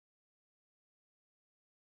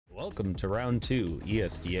Welcome to round 2,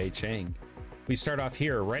 ESDA Chang. We start off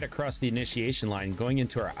here right across the initiation line going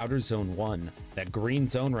into our outer zone 1. That green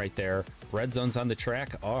zone right there, red zones on the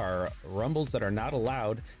track are rumbles that are not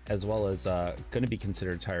allowed, as well as going to be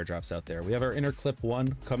considered tire drops out there. We have our inner clip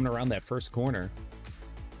 1 coming around that first corner,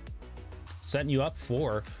 setting you up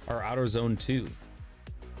for our outer zone 2.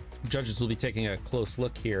 Judges will be taking a close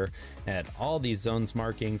look here at all these zones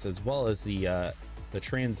markings, as well as the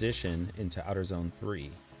transition into outer zone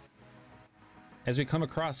 3. As we come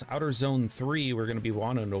across outer zone 3, we're going to be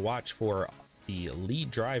wanting to watch for the lead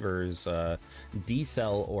drivers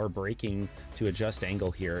decel or braking to adjust angle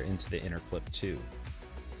here into the inner clip 2.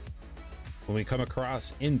 When we come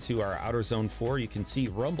across into our outer zone 4, you can see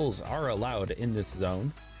rumbles are allowed in this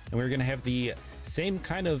zone, and we're going to have the same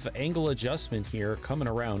kind of angle adjustment here coming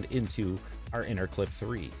around into our inner clip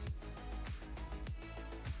 3.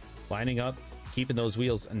 Lining up, keeping those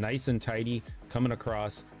wheels nice and tidy, coming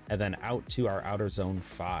across, and then out to our outer zone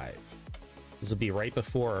 5. This will be right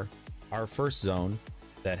before our first zone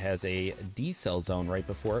that has a decel zone right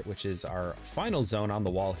before it, which is our final zone on the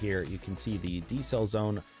wall here. You can see the decel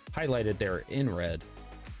zone highlighted there in red.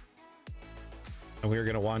 And we're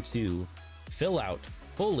going to want to fill out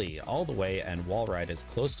fully all the way and wall ride as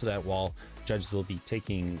close to that wall. Judges will be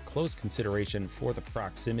taking close consideration for the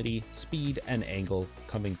proximity, speed, and angle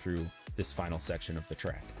coming through this final section of the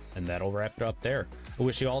track. And that'll wrap it up there. I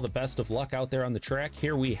wish you all the best of luck out there on the track.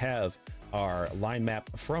 Here we have our line map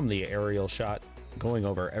from the aerial shot going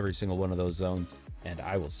over every single one of those zones, and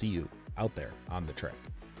I will see you out there on the track.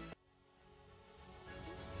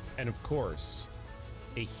 And of course,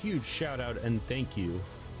 a huge shout out and thank you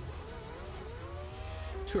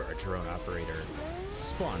to our drone operator,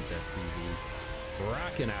 Spawns FPV,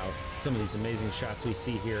 rocking out some of these amazing shots we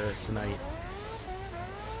see here tonight.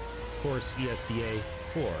 Of course, ESDA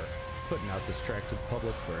for putting out this track to the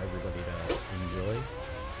public for everybody to enjoy.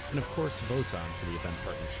 And of course, Vosan for the event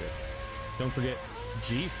partnership. Don't forget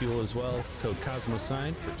G Fuel as well, code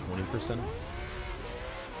COSMOSIGN for 20% off.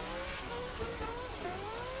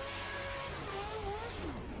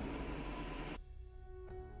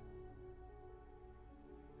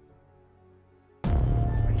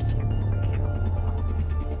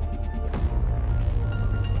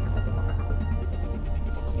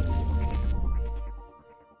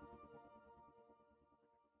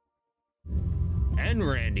 And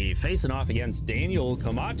Randy facing off against Daniel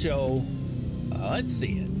Camacho. Let's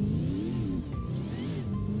see it.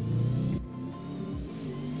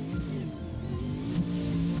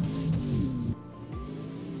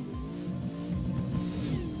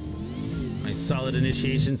 Nice solid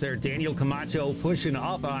initiations there. Daniel Camacho pushing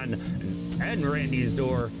up on Ed Randy's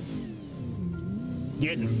door.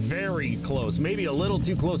 Getting very close, maybe a little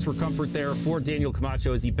too close for comfort there for Daniel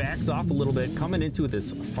Camacho as he backs off a little bit, coming into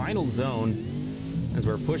this final zone as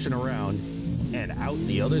we're pushing around and out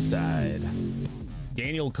the other side.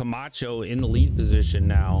 Daniel Camacho in the lead position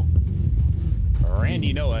now.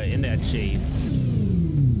 Randy Noah in that chase.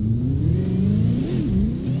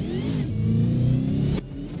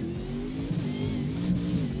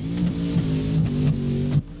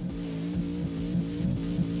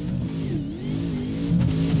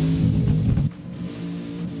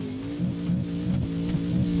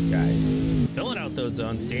 Those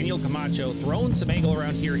zones. Daniel Camacho throwing some angle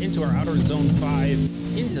around here into our outer zone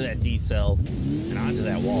 5, into that decel and onto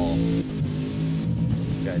that wall.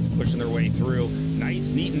 Guys pushing their way through,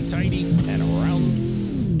 nice, neat, and tidy, and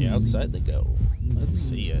around the outside they go. Let's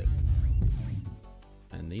see it.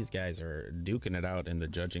 And these guys are duking it out in the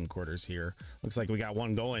judging quarters here. Looks like we got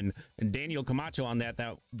one going, and Daniel Camacho on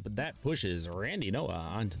that pushes Randy Noah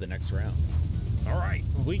on to the next round. All right,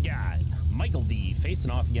 we got Michael V facing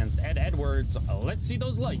off against Ed Edwards. Let's see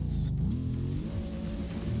those lights.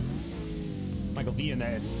 Michael V in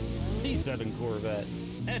that D7 Corvette.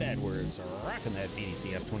 Ed Edwards rocking that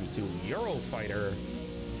VDC F-22 Eurofighter.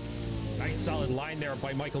 Nice solid line there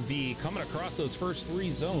by Michael V coming across those first 3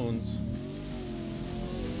 zones.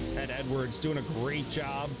 Ed Edwards doing a great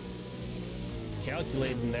job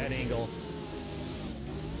calculating that angle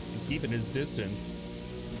and keeping his distance.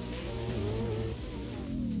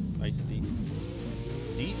 Nice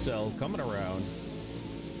decel coming around.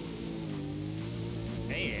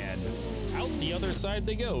 And out the other side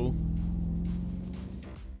they go.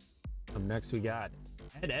 Up next we got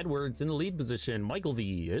Ed Edwards in the lead position. Michael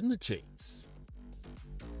V in the chase.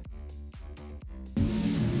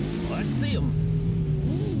 Let's see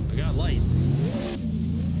him. We got lights.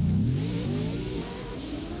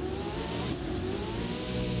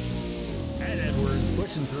 Ed Edwards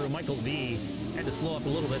pushing through. Michael V had to slow up a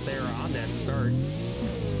little bit there on that start.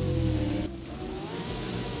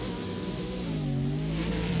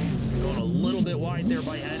 wide there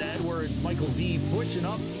by Ed Edwards. Michael V pushing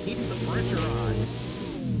up, keeping the pressure on.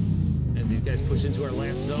 As these guys push into our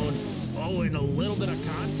last zone. Oh, and a little bit of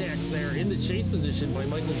contacts there in the chase position by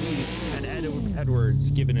Michael V. And Ed Edwards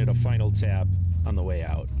giving it a final tap on the way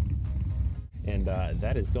out. And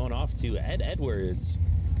that is going off to Ed Edwards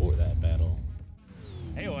for that battle.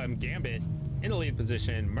 AOM Gambit in the lead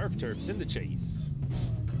position. Murph Terps in the chase.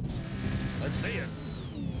 Let's see it.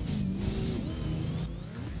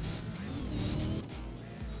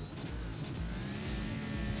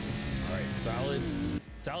 All right,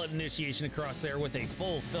 solid initiation across there with a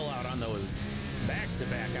full fill out on those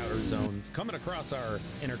back-to-back outer zones. Coming across our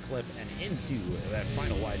inner clip and into that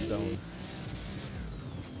final wide zone.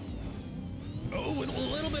 Oh, with a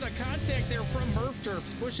little bit of contact there from Murph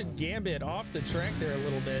Terps, pushing Gambit off the track there a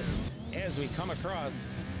little bit as we come across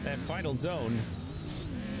that final zone.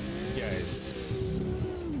 These guys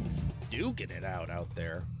duking it out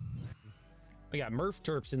there. We got Murph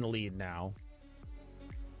Terps in the lead now.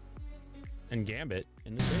 And Gambit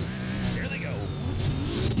in the chase. There they go.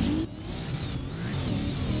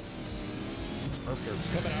 Murph Terps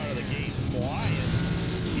coming out of the gate flying.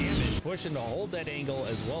 Gambit pushing to hold that angle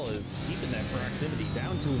as well as keeping that proximity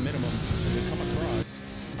down to a minimum as we come across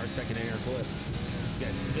our second inner clip. These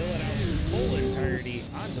guys fill it out in full entirety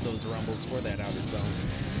onto those rumbles for that outer zone.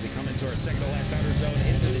 As we come into our second to last outer zone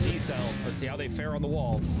into the decel. Let's see how they fare on the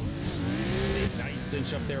wall. A nice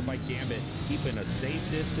cinch up there by Gambit, keeping a safe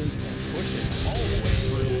distance and pushing all the way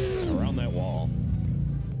through and around that wall.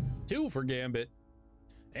 2 for Gambit.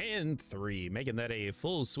 And 3, making that a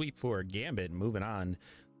full sweep for Gambit. Moving on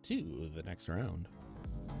to the next round.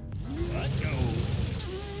 Let's go.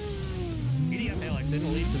 EDF Alex in the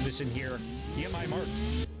lead position here. DMI Mark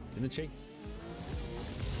in the chase.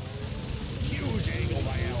 Huge angle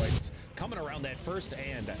by Alex. Coming around that first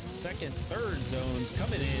and second, third zones.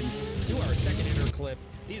 Coming in to our second inner clip.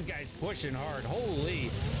 These guys pushing hard. Holy.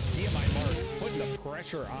 DMI Mark putting the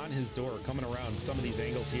pressure on his door. Coming around some of these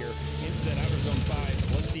angles here into that outer zone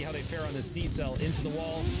 5. Let's see how they fare on this decel. Into the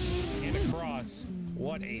wall and across.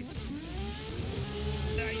 What a nice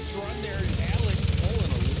run there. Alex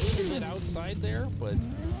pulling a little bit outside there, but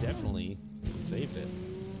definitely saved it.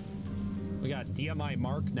 We got DMI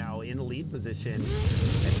Mark now in the lead position and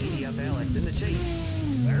EDF Alex in the chase.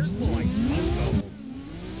 There's the lights. Let's go.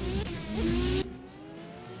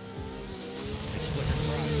 Nice flick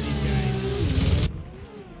across these guys.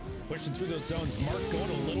 Pushing through those zones. Mark going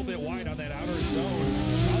a little bit wide on that outer zone.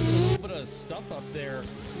 Causing a little bit of stuff up there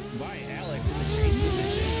by Alex in the chase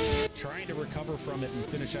position. Trying to recover from it and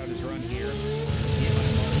finish out his run here.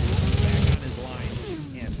 DMI Mark back on his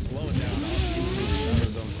line and slowing down up into outer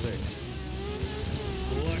zone 6.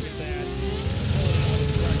 Look at that.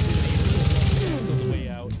 Proximity on the way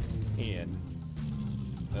out. And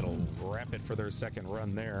that'll wrap it for their second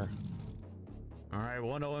run there. All right,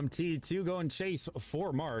 1 OMT, 2 going chase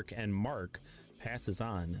for Mark, and Mark passes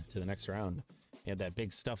on to the next round. He had that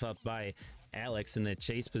big stuff up by Alex in the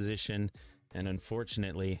chase position, and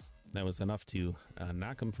unfortunately, that was enough to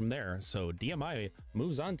knock him from there. So DMI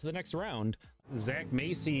moves on to the next round. Zach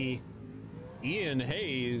Macy, Ian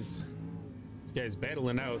Hayes. This guy's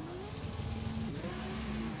battling out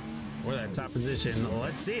for that top position.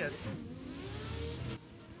 Let's see it.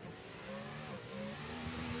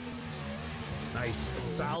 Nice,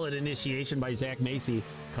 solid initiation by Zach Macy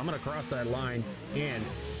coming across that line and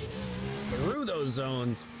through those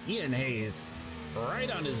zones. Ian Hayes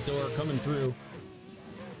right on his door coming through.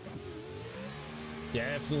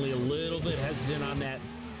 Definitely a little bit hesitant on that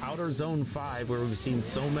outer zone 5 where we've seen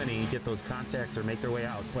so many get those contacts or make their way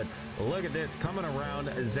out. But look at this coming around.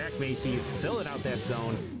 Zach Macy filling out that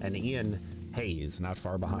zone and Ian Hayes not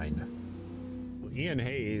far behind. Ian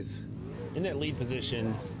Hayes in that lead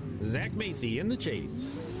position. Zach Macy in the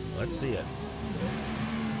chase. Let's see it.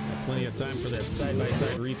 Got plenty of time for that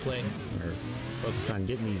side-by-side replay. We're focused on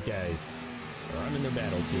getting these guys running their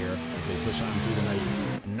battles here as they push on through the night.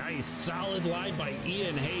 Nice solid line by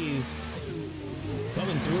Ian Hayes.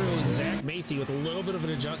 Coming through, Zach Macy with a little bit of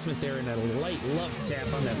an adjustment there and a light love tap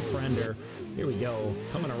on that fender. Here we go,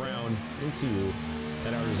 coming around into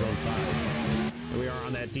that outer zone 5. Here we are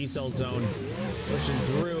on that decel zone, pushing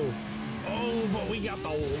through. Oh, but we got the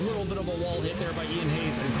little bit of a wall hit there by Ian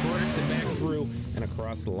Hayes and cracks it back through and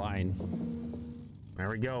across the line. There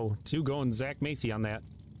we go, 2 going Zach Macy on that.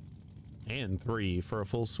 And 3 for a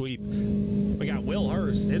full sweep. We got Will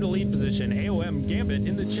Hurst in the lead position. AOM Gambit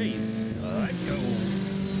in the chase. Let's go.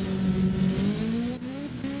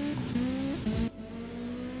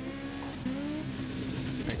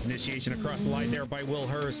 Nice Nice initiation across the line there by Will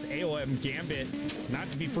Hurst. AOM Gambit, not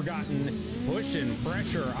to be forgotten, pushing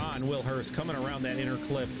pressure on Will Hurst, coming around that inner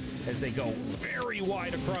clip as they go very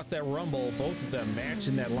wide across that rumble. Both of them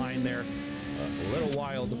matching that line there. A little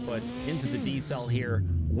wild, but into the decel here.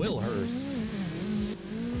 Will Hurst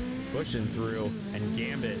pushing through, and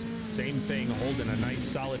Gambit, same thing, holding a nice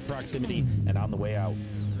solid proximity and on the way out.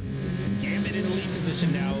 Gambit in the lead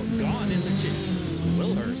position now, gone in the chase.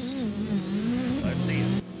 Will Hurst. Let's see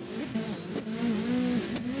it.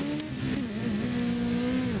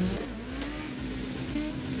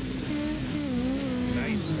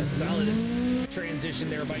 Nice, a solid transition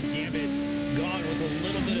there by Gambit. Gone with a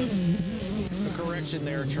little bit of a correction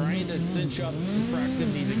there, trying to cinch up his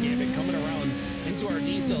proximity to Gambit, coming around into our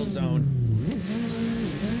decel zone.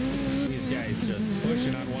 These guys just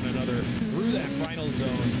pushing on one another through that final zone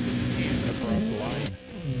and across the line.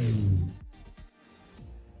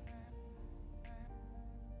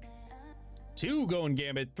 Two going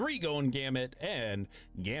Gambit, three going Gambit, and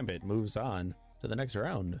Gambit moves on to the next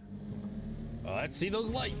round. Let's see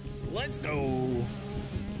those lights. Let's go.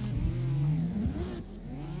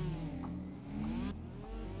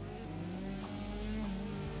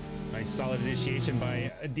 Nice solid initiation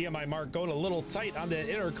by DMI Mark, going a little tight on the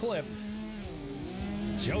inner clip.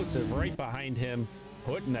 Joseph right behind him,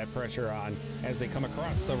 putting that pressure on as they come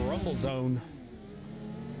across the rumble zone.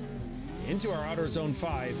 Into our outer zone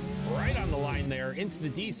 5, right on the line there, into the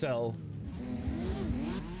decel.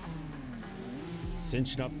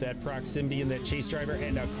 Cinching up that proximity in that chase driver,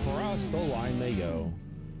 and across the line they go.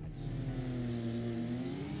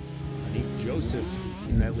 I need Joseph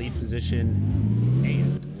in that lead position,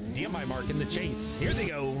 and DMI Mark in the chase. Here they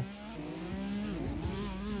go.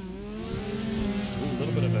 A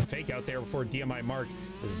little bit of a fake out there before DMI Mark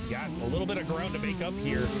has got a little bit of ground to make up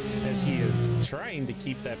here as he is trying to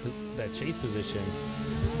keep that chase position.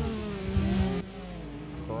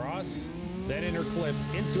 Cross that inner clip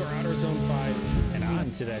into our outer zone 5 and on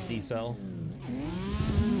to that decel.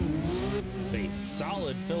 A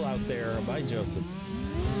solid fill out there by Joseph.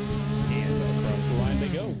 And across the line they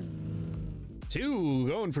go. Two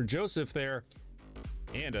going for Joseph there,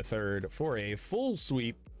 and a third for a full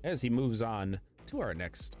sweep as he moves on to our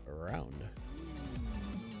next round.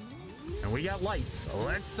 And we got lights.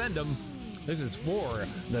 Let's send them. This is for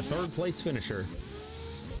the third place finisher.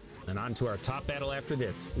 And on to our top battle after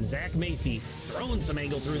this. Zach Macy throwing some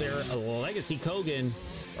angle through there. Legacy Kogan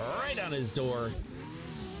right on his door.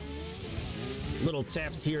 Little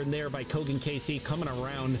taps here and there by Kogan KC coming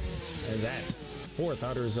around that fourth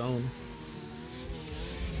outer zone.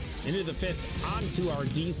 Into the fifth, onto our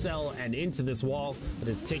decel and into this wall that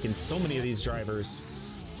has taken so many of these drivers.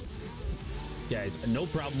 These guys, no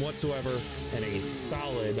problem whatsoever, and a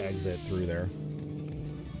solid exit through there.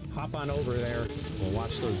 Hop on over there. We'll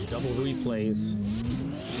watch those double replays.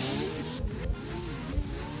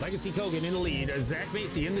 Legacy Kogan in the lead. Zach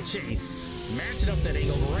Macy in the chase. Matching up that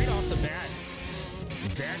angle right off the bat.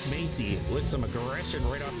 Zach Macy with some aggression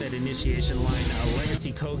right off that initiation line.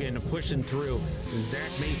 Legacy Kogan pushing through. Zach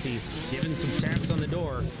Macy giving some taps on the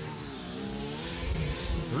door.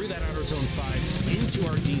 Through that outer zone 5 into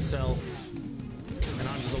our decel. And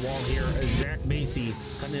onto the wall here. Zach Macy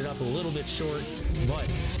cutting it up a little bit short, but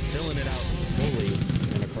filling it out fully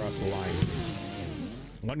and across the line.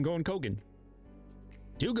 One going Kogan.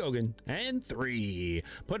 Two Kogan. And three.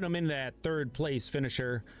 Putting them in that third place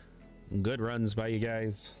finisher. Good runs by you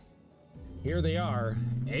guys. Here they are.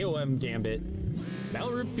 AOM Gambit.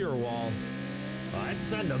 Bellroot Pure Wall. Let's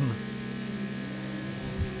send them.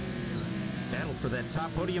 Battle for that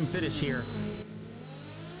top podium finish here.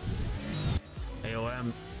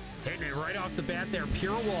 AOM hitting it right off the bat there.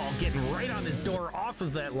 Pure Wall getting right on his door off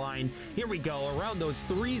of that line. Here we go. Around those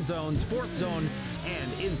three zones. Fourth zone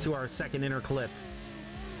and into our second inner clip.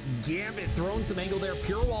 Gambit throwing some angle there.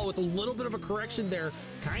 Pure Wall with a little bit of a correction there,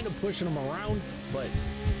 kind of pushing him around, but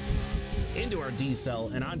into our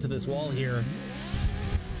decel and onto this wall here.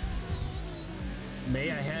 May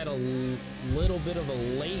I had a little bit of a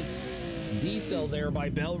late decel there by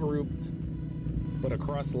Bellroot, but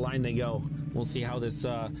across the line they go. We'll see how this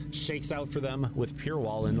shakes out for them with Pure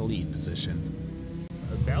Wall in the lead position.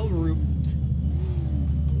 Bellroot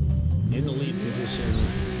in the lead position.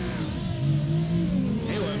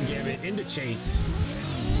 AOM Gambit into chase.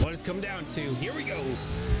 That's what it's come down to. Here we go.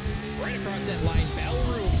 Right across that line.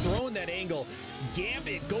 Bellroot throwing that angle.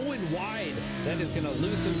 Gambit going wide. That is going to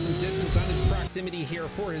lose him some distance on his proximity here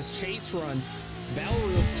for his chase run.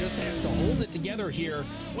 Bellroot just has to hold it together here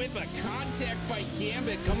with a contact by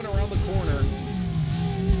Gambit coming around the corner.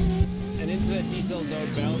 And into that decel zone,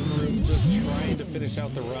 Ballard Group just trying to finish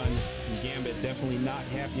out the run. Gambit definitely not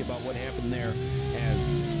happy about what happened there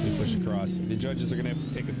as we push across. The judges are going to have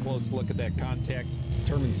to take a close look at that contact,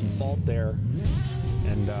 determine some fault there,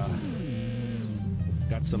 and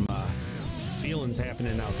got some feelings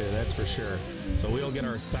happening out there, that's for sure. So we'll get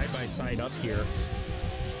our side-by-side up here.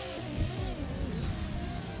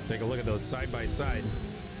 Let's take a look at those side-by-side.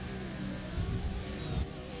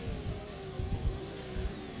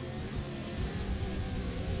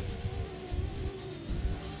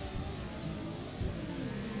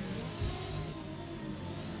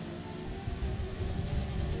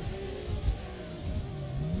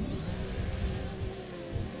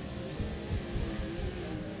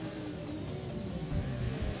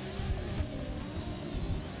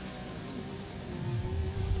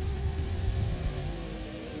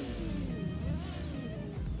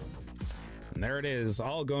 And there it is,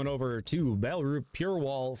 all going over to Bellroot Pure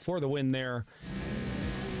Wall for the win there.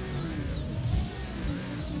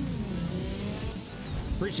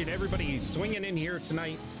 Appreciate everybody swinging in here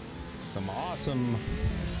tonight. Some awesome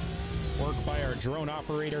work by our drone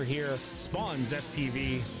operator here, Spawns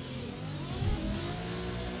FPV.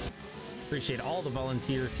 Appreciate all the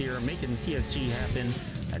volunteers here making CSG happen.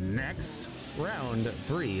 And next, round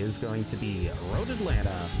 3 is going to be Road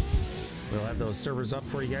Atlanta. We'll have those servers up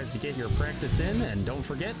for you guys to get your practice in, and don't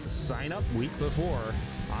forget, sign up week before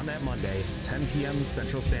on that Monday, 10 p.m.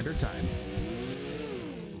 Central Standard Time.